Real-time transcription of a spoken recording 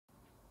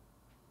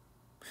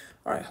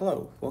All right,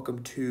 hello.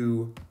 Welcome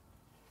to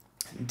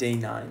day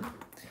 9.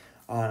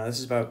 This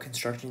is about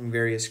constructing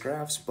various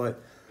graphs,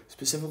 but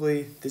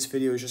specifically, this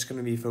video is just going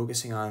to be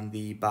focusing on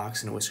the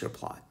box and whisker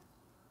plot.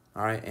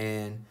 All right,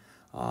 and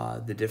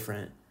the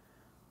different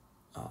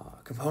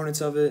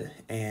components of it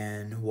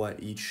and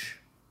what each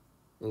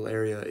little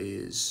area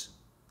is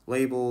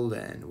labeled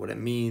and what it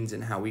means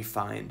and how we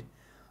find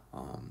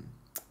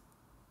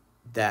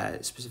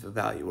that specific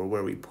value or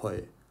where we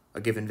put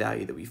a given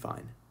value that we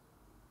find.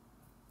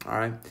 All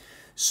right,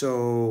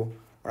 so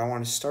what I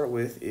want to start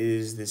with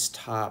is this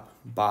top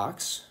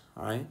box.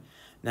 All right,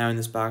 now in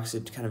this box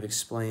it kind of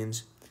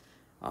explains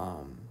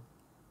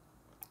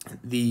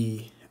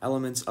the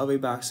elements of a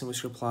box and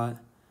whisker plot.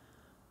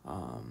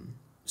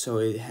 So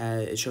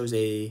it shows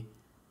a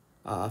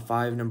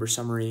 5-number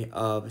summary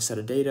of a set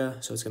of data.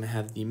 So it's going to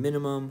have the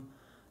minimum,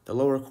 the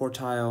lower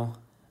quartile,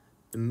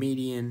 the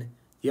median,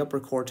 the upper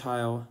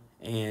quartile,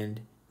 and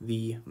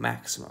the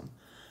maximum.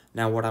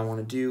 Now what I want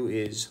to do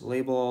is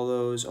label all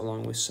those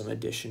along with some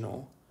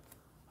additional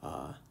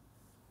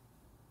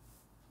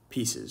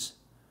pieces.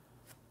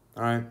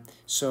 All right,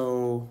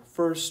 so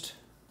first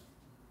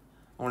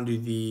I want to do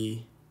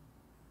the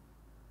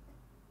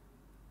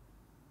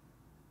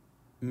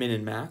min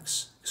and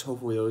max, because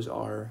hopefully those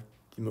are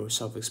the most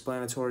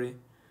self-explanatory.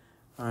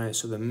 All right,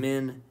 so the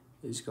min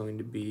is going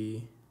to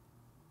be,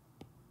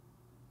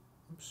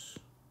 oops,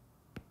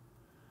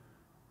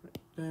 right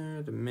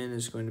there. The min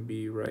is going to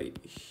be right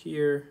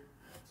here,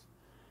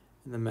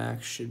 and the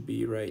max should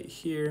be right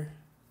here.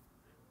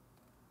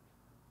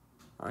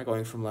 All right,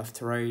 going from left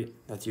to right,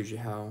 that's usually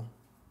how,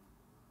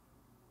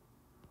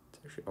 it's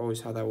actually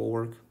always how that will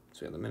work.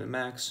 So we have the min and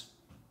max.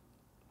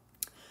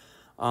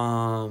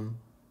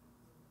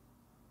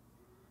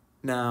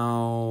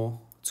 Now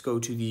let's go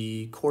to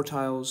the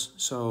quartiles.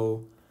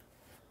 So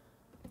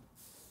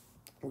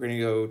we're going to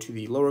go to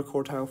the lower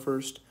quartile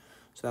first.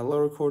 So that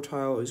lower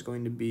quartile is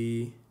going to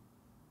be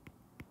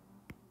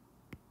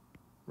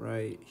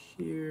right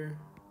here.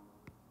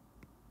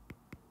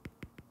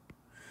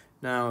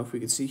 Now if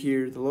we can see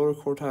here, the lower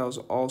quartile is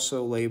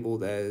also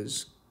labeled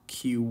as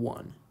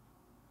Q1.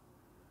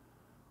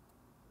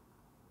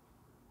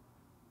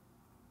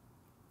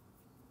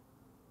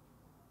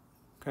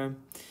 Okay.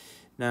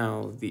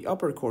 Now, the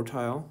upper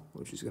quartile,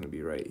 which is going to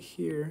be right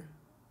here,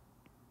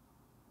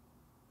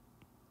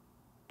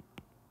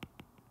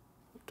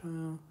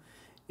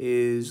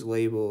 is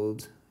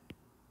labeled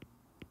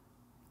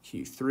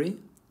Q3.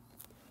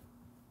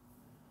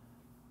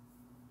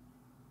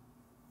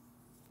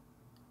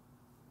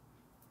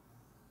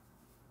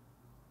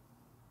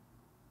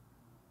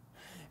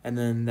 And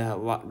then that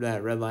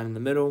red line in the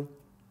middle,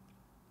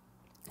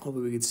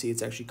 hopefully we can see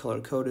it's actually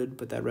color-coded,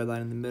 but that red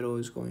line in the middle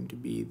is going to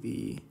be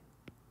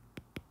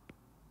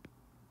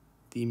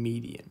the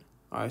median.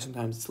 All right,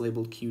 sometimes it's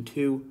labeled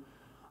Q2,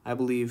 I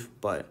believe,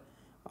 but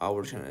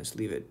we're just gonna just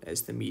leave it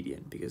as the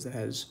median because it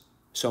has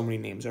so many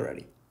names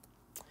already.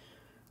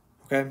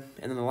 Okay,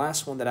 and then the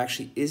last one that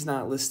actually is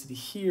not listed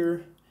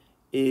here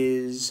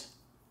is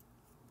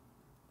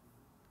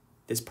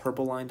this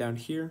purple line down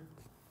here.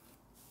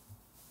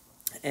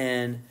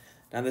 And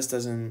now this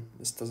doesn't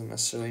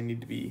necessarily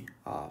need to be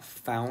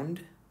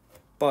found,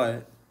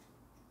 but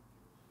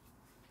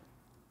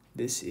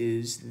this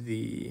is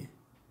the,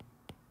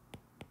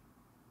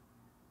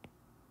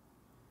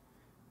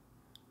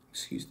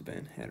 excuse the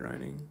bad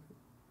handwriting.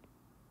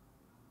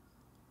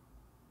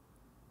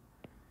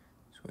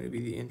 It's going to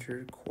be the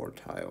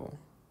interquartile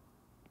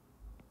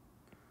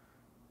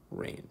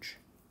range.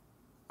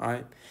 All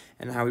right,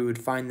 and how we would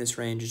find this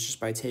range is just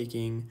by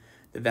taking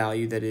the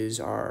value that is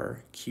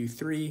our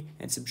Q3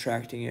 and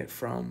subtracting it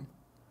from,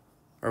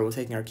 or we're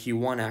taking our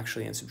Q1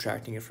 actually and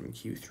subtracting it from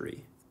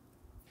Q3.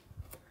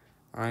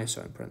 All right,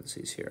 so in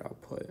parentheses here, I'll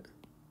put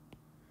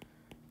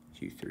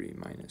Q3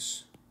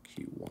 minus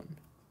Q1. And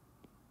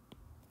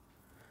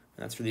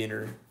that's for the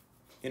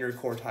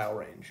interquartile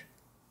range.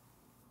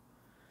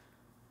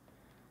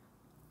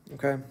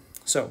 Okay,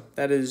 so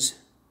that is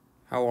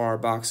how our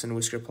box and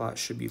whisker plot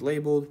should be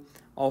labeled.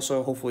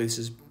 Also, hopefully this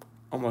is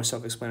almost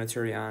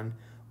self-explanatory on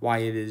why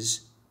it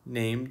is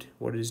named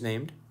what it is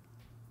named.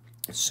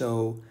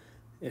 So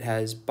it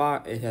has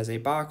a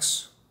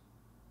box,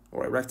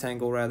 or a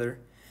rectangle rather,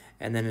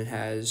 and then it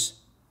has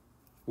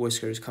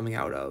whiskers coming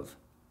out of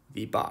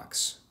the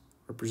box,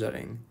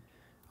 representing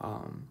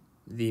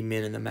the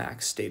min and the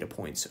max data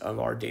points of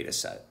our data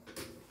set,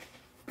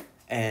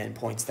 and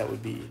points that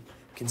would be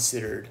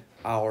considered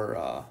our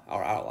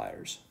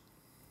outliers.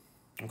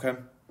 Okay.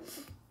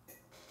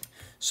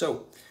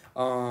 So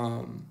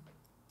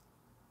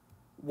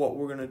what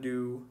we're gonna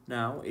do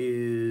now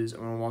is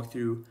I'm gonna walk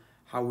through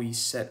how we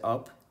set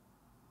up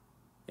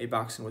a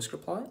box and whisker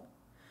plot,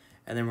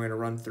 and then we're gonna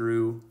run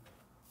through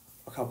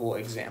a couple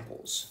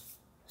examples,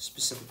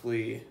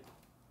 specifically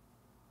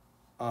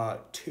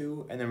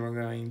 2, and then we're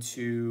going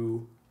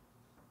to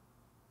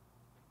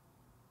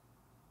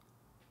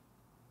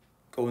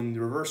go in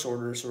the reverse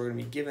order. So we're going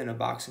to be given a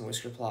box and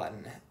whisker plot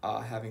and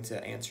having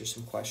to answer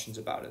some questions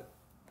about it.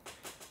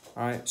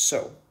 All right,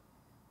 so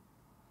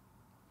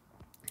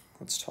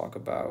let's talk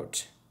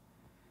about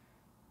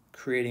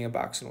creating a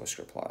box and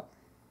whisker plot.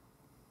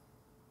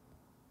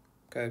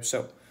 Okay,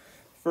 so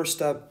first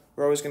step,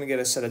 we're always going to get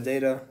a set of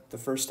data. The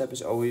first step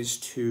is always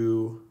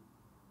to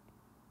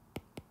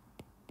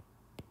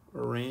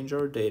arrange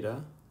our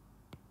data.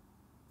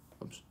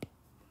 Oops.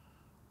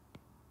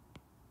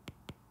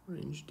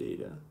 Arrange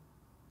data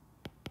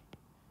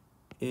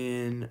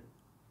in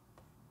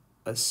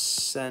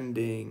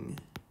ascending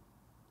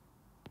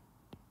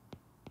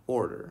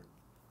order.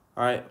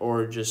 All right,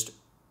 or just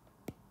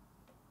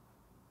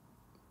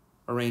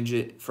arrange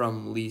it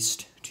from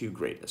least to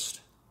greatest.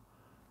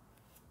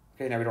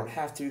 Okay, now we don't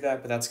have to do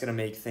that, but that's going to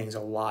make things a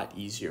lot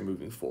easier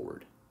moving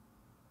forward.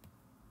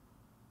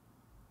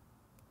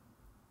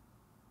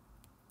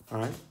 All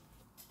right,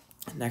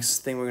 next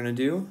thing we're going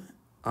to do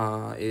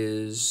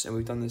is, and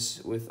we've done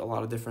this with a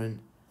lot of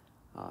different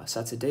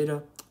sets of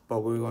data,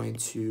 but we're going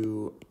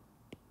to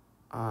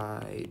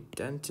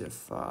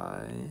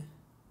identify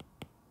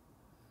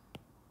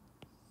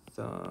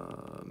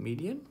the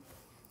median,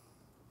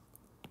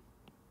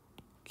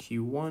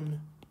 Q1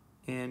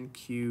 and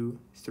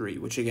Q3,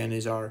 which again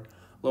is our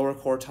lower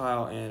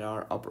quartile and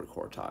our upper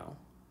quartile.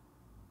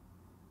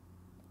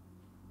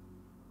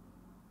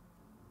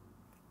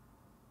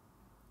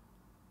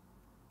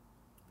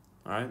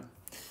 All right.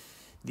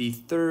 The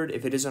third,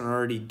 if it isn't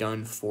already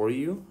done for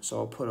you, so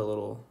I'll put a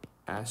little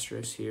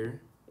asterisk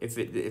here. If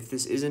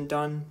this isn't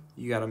done,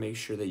 you got to make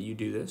sure that you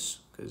do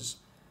this, because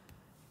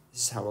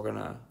this is how we're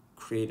gonna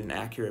create an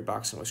accurate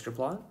box and whisker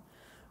plot.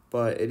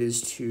 But it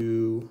is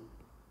to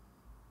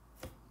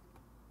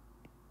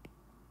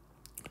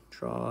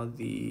draw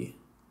the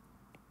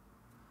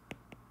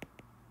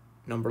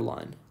number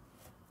line.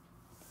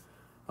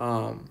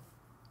 I'm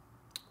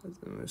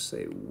gonna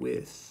say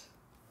width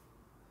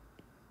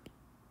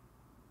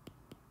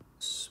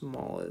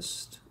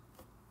smallest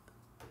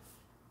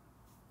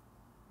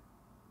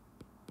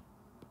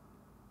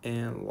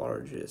and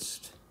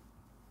largest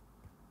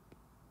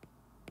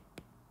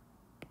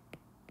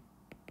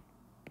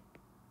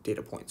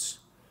data points.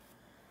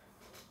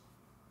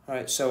 All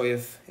right, so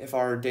if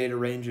our data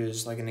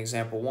ranges, like in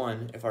example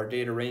 1, if our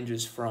data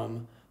ranges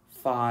from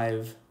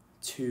 5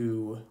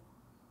 to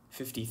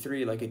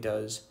 53 like it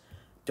does,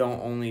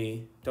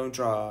 don't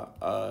draw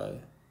a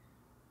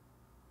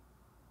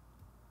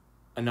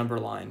number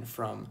line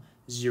from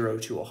 0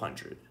 to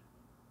 100,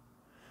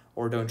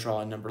 or don't draw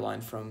a number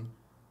line from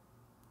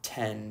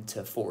 10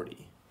 to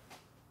 40.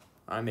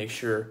 I make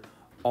sure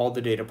all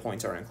the data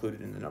points are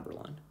included in the number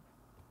line.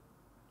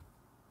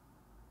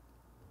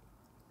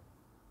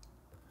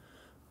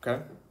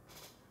 Okay.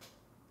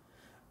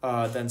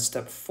 Then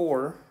step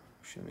 4,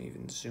 should we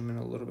even zoom in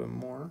a little bit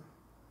more?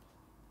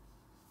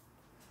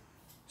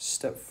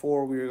 Step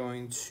 4, we're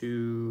going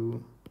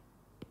to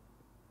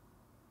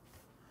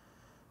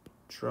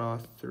draw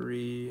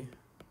 3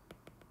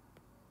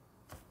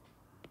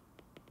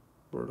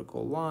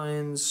 vertical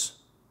lines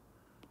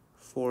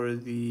for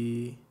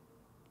the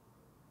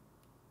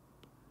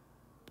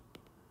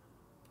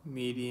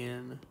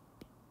median,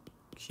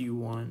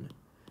 Q1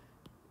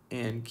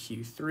 and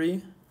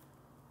Q3.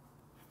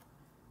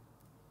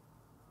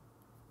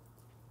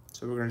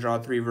 So we're going to draw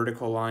 3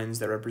 vertical lines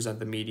that represent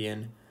the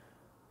median,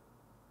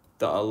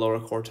 the lower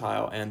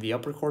quartile, and the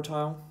upper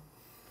quartile.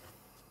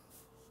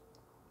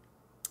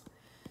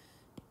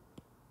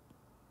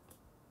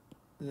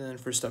 And then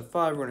for step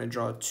 5, we're going to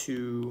draw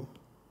 2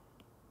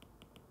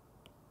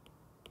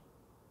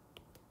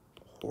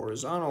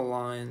 horizontal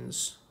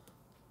lines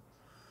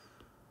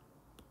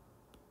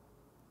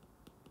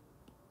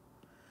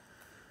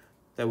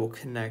that will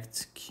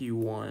connect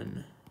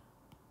Q1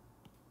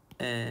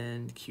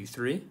 and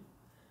Q3.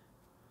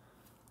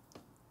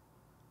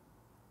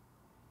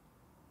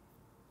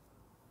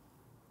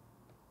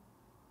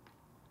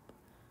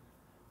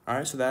 All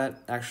right, so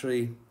that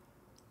actually,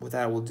 what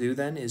that will do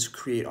then is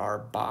create our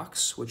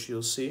box, which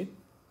you'll see.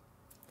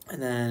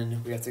 And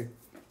then we have to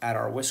add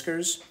our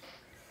whiskers,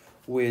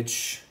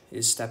 which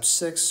is step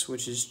 6,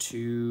 which is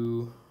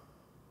to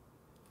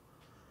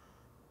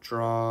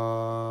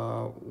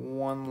draw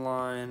 1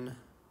 line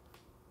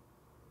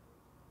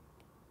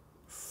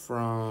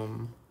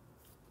from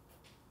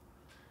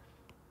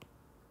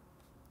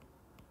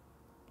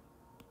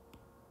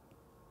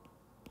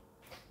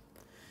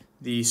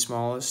the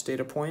smallest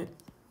data point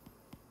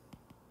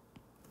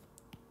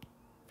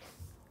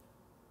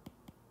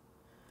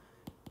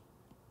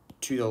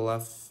to the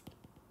left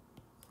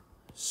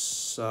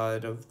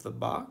side of the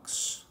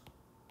box,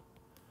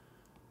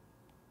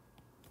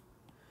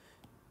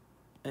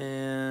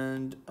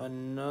 and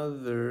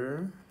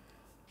another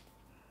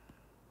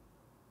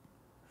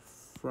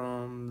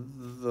from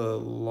the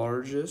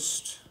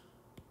largest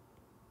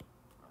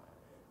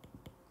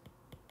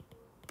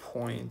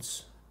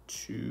point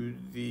to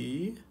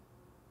the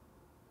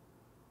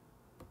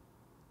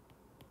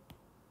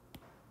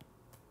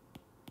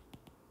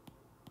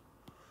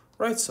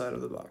right side of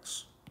the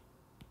box.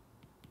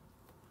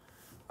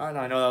 All right,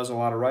 now I know that was a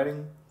lot of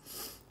writing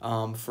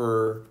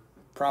for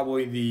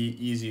probably the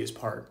easiest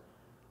part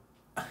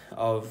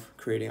of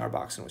creating our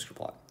box and whisker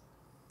plot.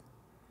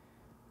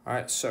 All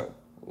right, so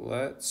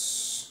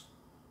let's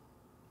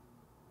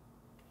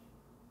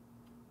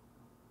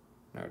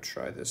now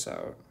try this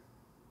out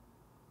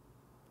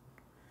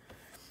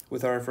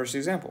with our first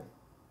example.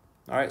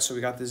 All right, so we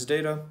got this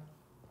data.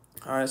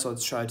 All right, so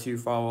let's try to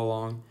follow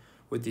along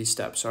with these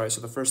steps. All right, so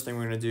the first thing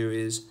we're gonna do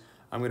is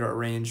I'm gonna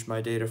arrange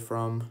my data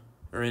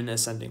in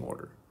ascending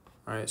order.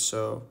 All right,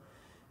 so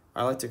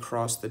I like to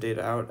cross the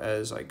data out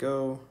as I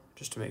go,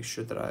 just to make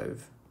sure that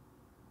I've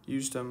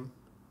used them.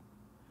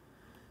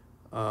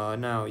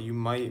 Now, you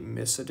might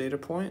miss a data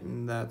point,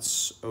 and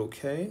that's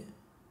okay.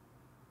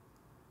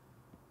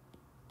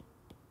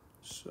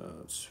 So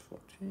it's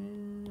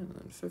 14, and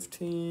then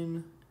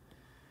 15,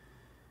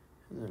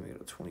 and then we go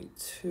to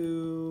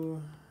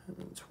 22, and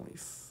then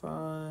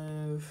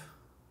 25,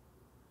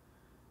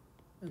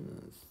 and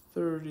then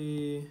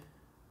 30,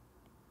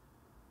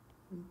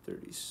 and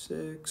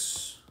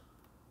 36,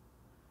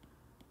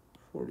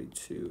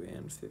 42,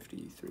 and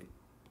 53.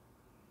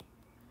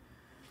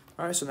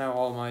 All right, so now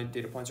all my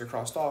data points are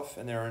crossed off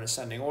and they're in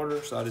ascending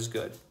order, so that is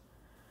good.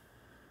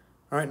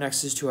 All right,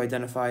 next is to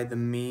identify the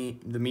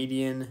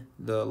median,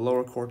 the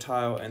lower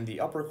quartile, and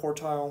the upper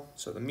quartile.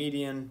 So the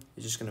median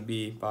is just gonna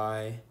be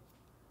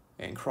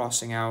and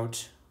crossing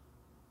out.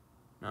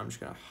 Now I'm just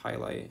gonna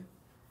highlight.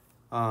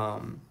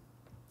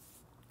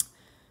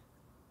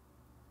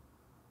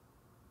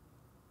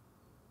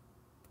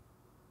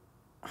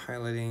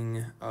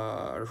 Highlighting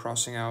or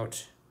crossing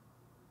out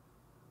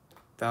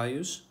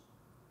values,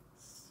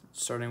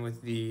 starting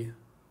with the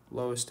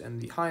lowest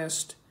and the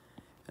highest,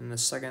 and the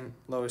second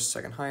lowest,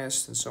 second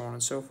highest, and so on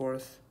and so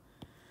forth.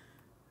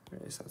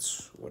 Okay, so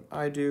that's what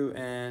I do,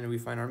 and we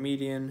find our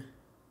median.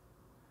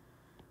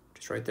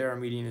 Just right there, our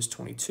median is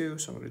 22,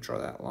 so I'm going to draw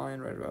that line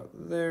right about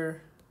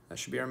there. That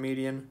should be our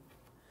median.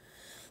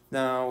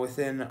 Now,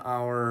 within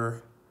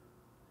our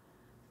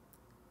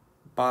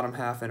bottom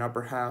half and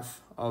upper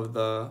half of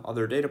the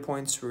other data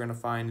points, we're going to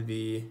find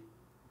the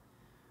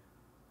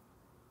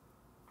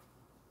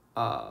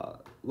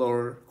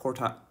lower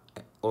quartile,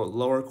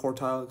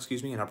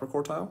 and upper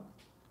quartile.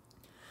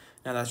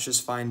 Now that's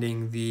just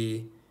finding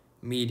the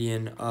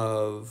median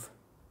of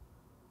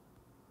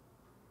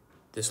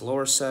this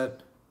lower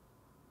set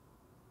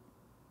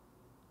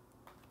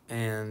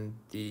and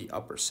the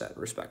upper set,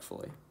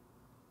 respectively.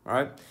 All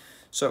right,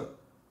 so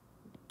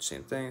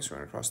same thing. So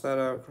we're gonna cross that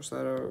out, cross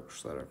that out,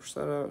 cross that out, cross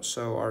that out.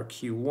 So our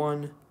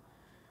Q1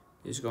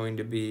 is going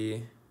to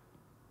be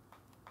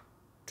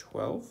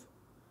 12.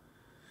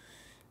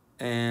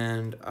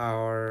 And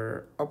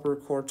our upper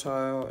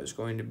quartile is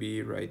going to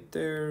be right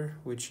there,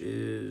 which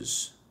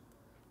is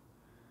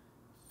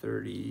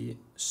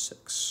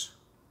 36.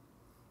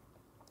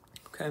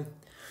 Okay,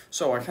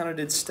 so I kind of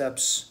did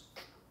steps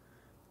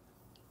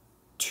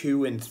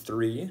 2 and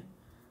 3.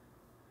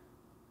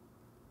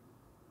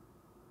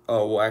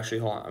 Oh, well, actually,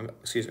 hold on,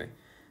 excuse me.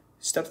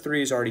 Step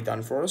 3 is already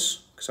done for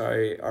us, because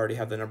I already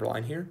have the number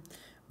line here,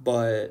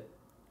 but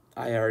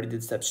I already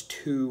did steps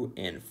 2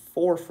 and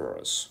 4 for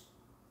us.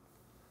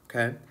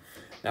 Okay,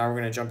 now we're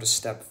going to jump to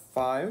step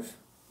 5,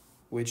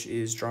 which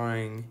is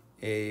drawing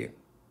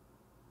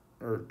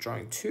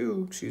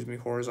two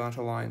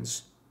horizontal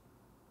lines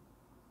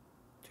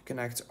to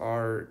connect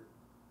our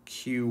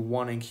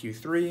Q1 and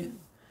Q3.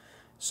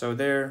 So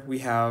there we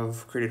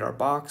have created our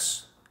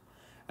box,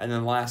 and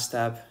then the last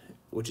step,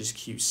 which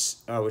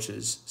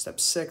is step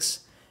 6,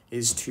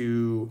 is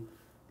to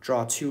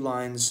draw 2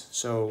 lines.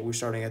 So we're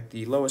starting at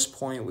the lowest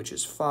point, which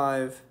is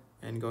 5,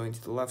 and going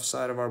to the left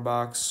side of our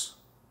box.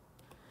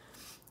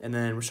 And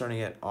then we're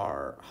starting at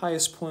our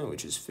highest point,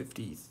 which is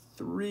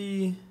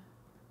 53,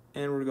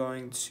 and we're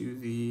going to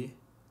the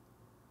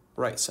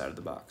right side of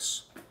the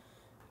box.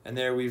 And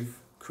there we've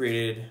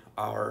created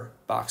our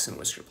box and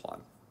whisker plot.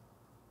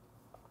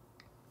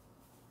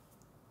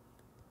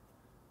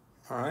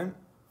 All right.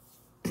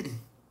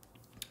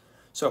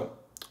 So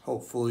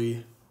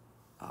hopefully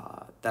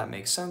that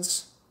makes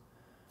sense.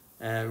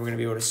 And we're going to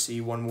be able to see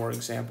one more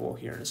example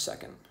here in a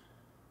second.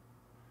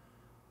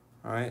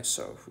 All right,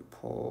 so if we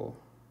pull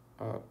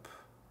up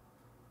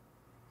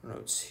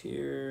notes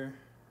here.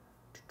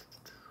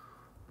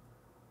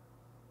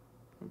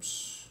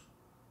 Oops.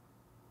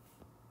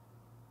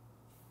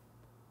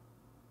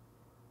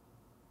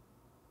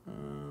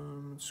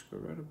 Let's go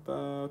right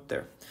about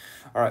there.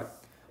 All right,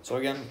 so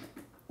again,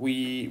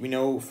 we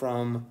know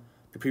from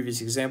the previous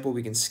example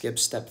we can skip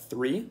step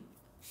 3,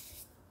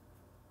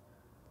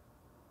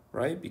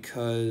 right?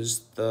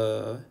 Because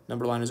the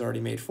number line is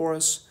already made for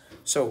us.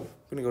 So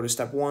we're gonna go to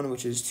step 1,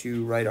 which is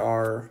to write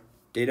our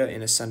data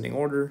in ascending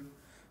order.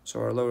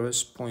 So our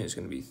lowest point is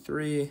going to be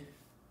 3.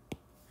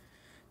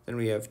 Then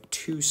we have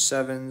 2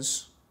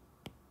 7s,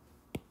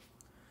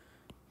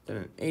 then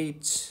an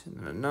 8, and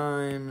then a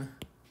 9,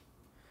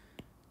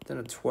 then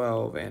a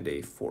 12, and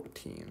a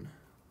 14.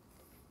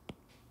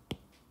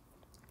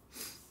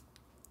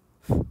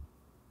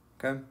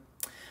 Okay.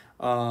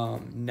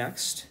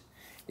 Next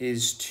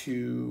is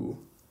to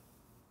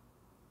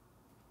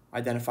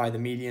identify the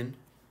median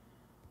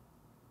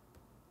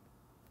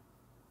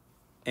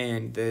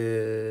and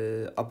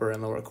the upper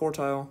and lower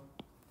quartile.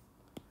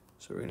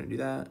 So we're going to do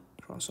that,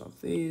 cross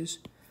off these.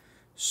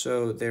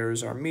 So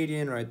there's our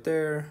median right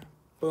there.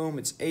 Boom,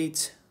 it's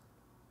 8.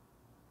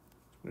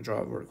 I'm going to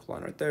draw a vertical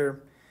line right there.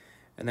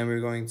 And then we're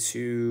going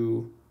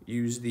to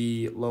use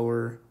the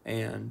lower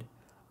and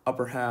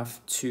upper half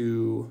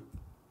to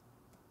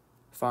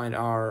find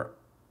our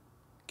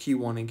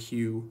Q1 and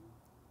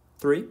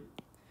Q3.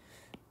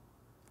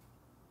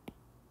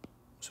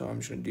 So I'm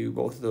just going to do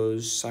both of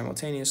those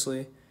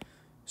simultaneously.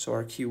 So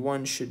our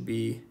Q1 should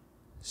be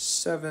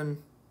 7,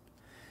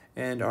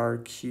 and our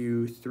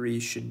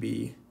Q3 should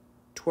be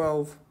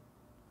 12.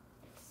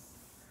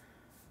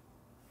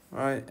 All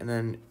right, and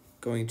then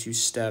going to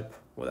step,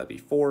 will that be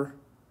 4?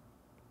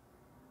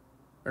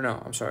 Or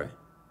no, I'm sorry.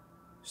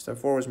 Step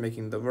 4 was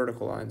making the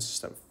vertical lines.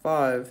 Step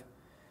 5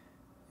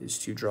 is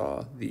to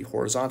draw the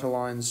horizontal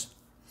lines.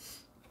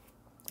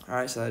 All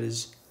right, so that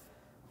is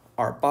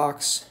our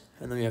box,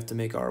 and then we have to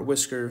make our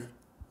whiskers,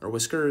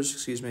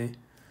 excuse me,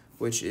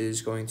 which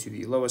is going to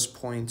the lowest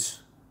point,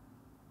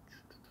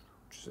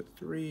 which is at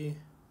 3,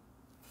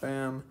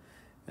 bam,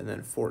 and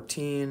then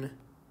 14,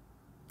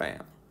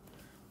 bam.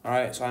 All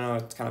right, so I know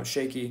it's kind of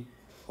shaky.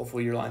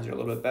 Hopefully your lines are a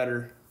little bit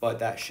better, but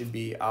that should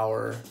be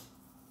our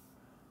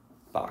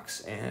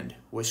box and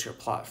whisker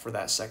plot for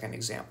that second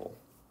example.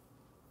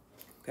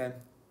 Okay.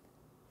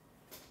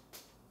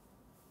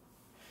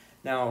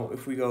 Now,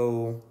 if we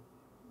go,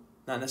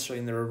 not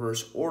necessarily in the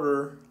reverse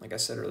order, like I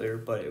said earlier,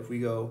 but if we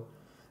go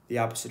the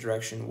opposite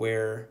direction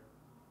where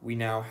we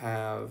now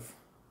have,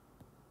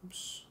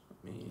 oops,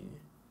 let me,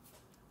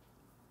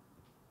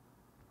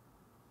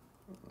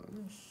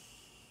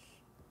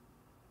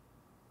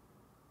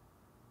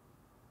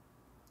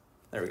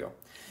 there we go.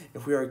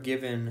 If we are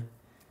given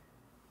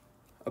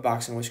a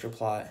box and whisker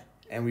plot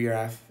and we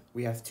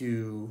have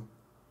to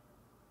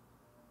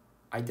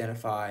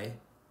identify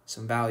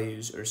some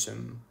values or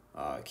some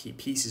key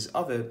pieces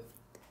of it,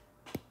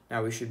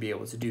 now we should be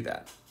able to do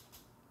that.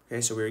 Okay,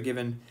 so we were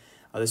given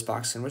this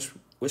box and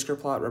whisker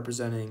plot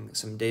representing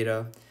some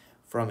data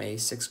from a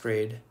 6th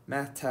grade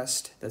math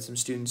test that some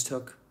students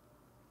took.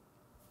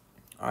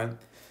 All right,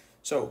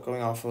 so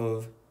going off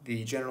of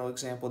the general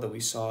example that we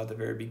saw at the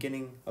very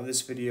beginning of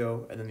this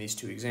video, and then these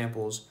 2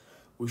 examples,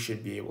 we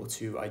should be able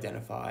to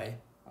identify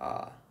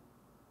all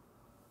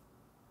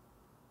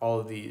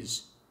of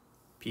these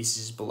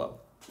pieces below.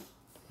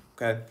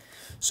 Okay,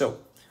 so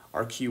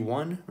our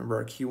Q1, remember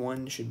our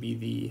Q1 should be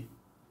the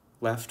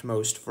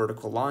leftmost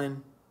vertical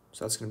line,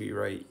 so that's going to be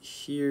right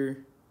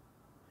here.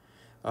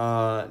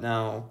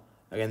 Now,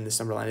 again, this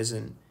number line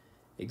isn't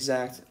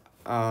exact.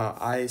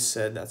 I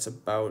said that's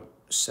about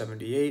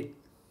 78.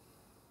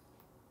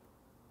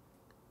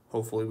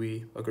 Hopefully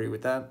we agree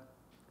with that.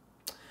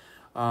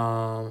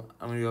 I'm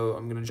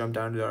gonna jump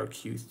down to our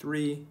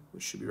Q3,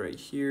 which should be right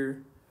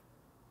here.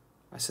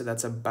 I said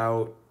that's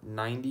about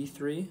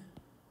 93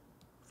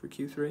 for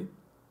Q3,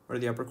 or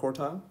the upper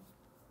quartile.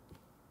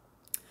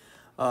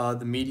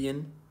 The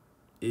median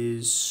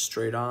is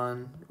straight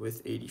on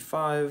with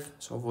 85,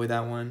 so hopefully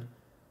that one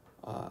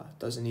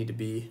doesn't need to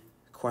be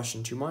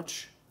questioned too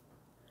much.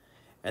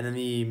 And then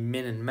the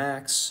min and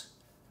max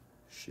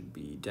should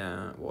be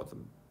down, well, the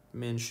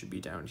min should be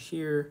down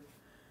here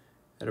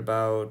at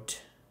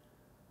about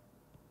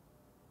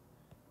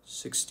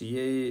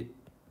 68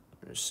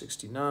 or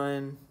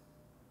 69. And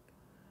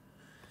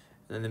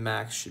then the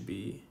max should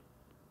be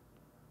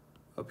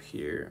up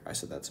here. I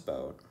said that's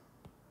about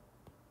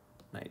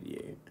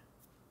 98.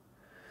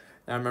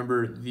 Now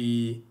remember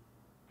the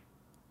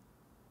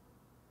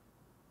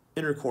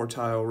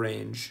interquartile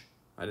range,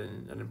 I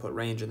didn't put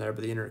range in there,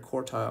 but the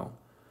interquartile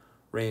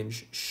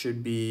range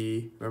should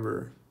be,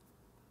 remember,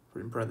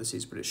 put in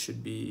parentheses, but it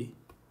should be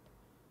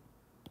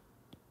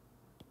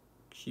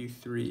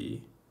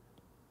Q3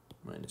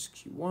 minus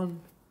Q1.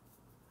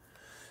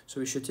 So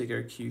we should take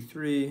our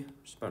Q3,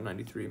 which is about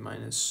 93,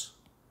 minus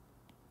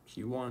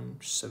Q1,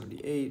 which is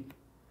 78,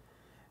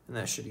 and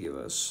that should give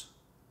us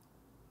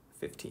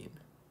 15.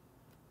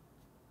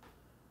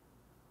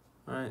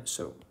 All right,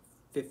 so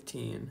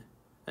 15.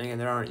 And again,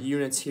 there aren't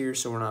units here,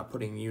 so we're not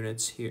putting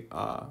units here.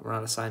 We're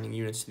not assigning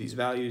units to these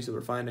values that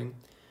we're finding.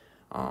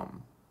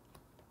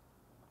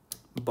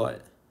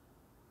 But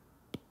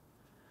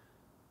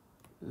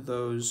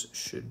those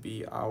should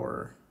be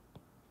our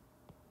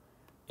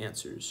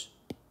answers.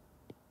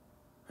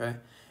 Okay,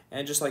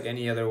 and just like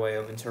any other way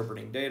of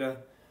interpreting data,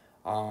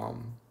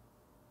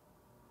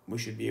 we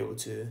should be able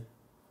to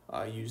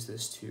use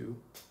this to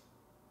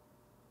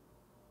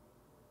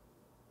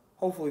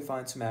hopefully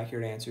find some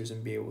accurate answers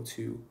and be able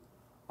to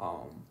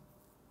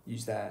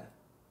use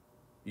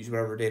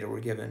whatever data we're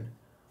given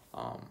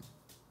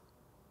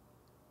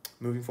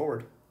moving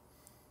forward.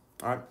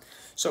 All right,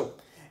 so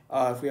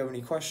if we have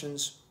any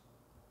questions,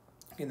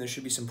 again, there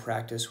should be some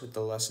practice with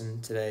the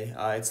lesson today.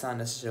 It's not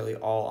necessarily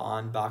all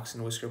on box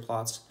and whisker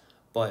plots,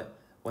 but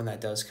when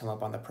that does come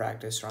up on the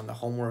practice or on the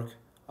homework,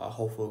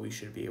 hopefully we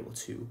should be able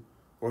to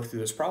work through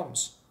those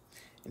problems.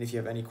 And if you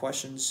have any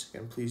questions,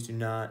 again, please do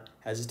not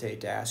hesitate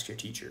to ask your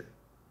teacher.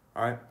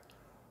 All right,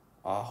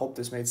 hope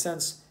this made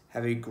sense.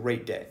 Have a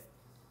great day.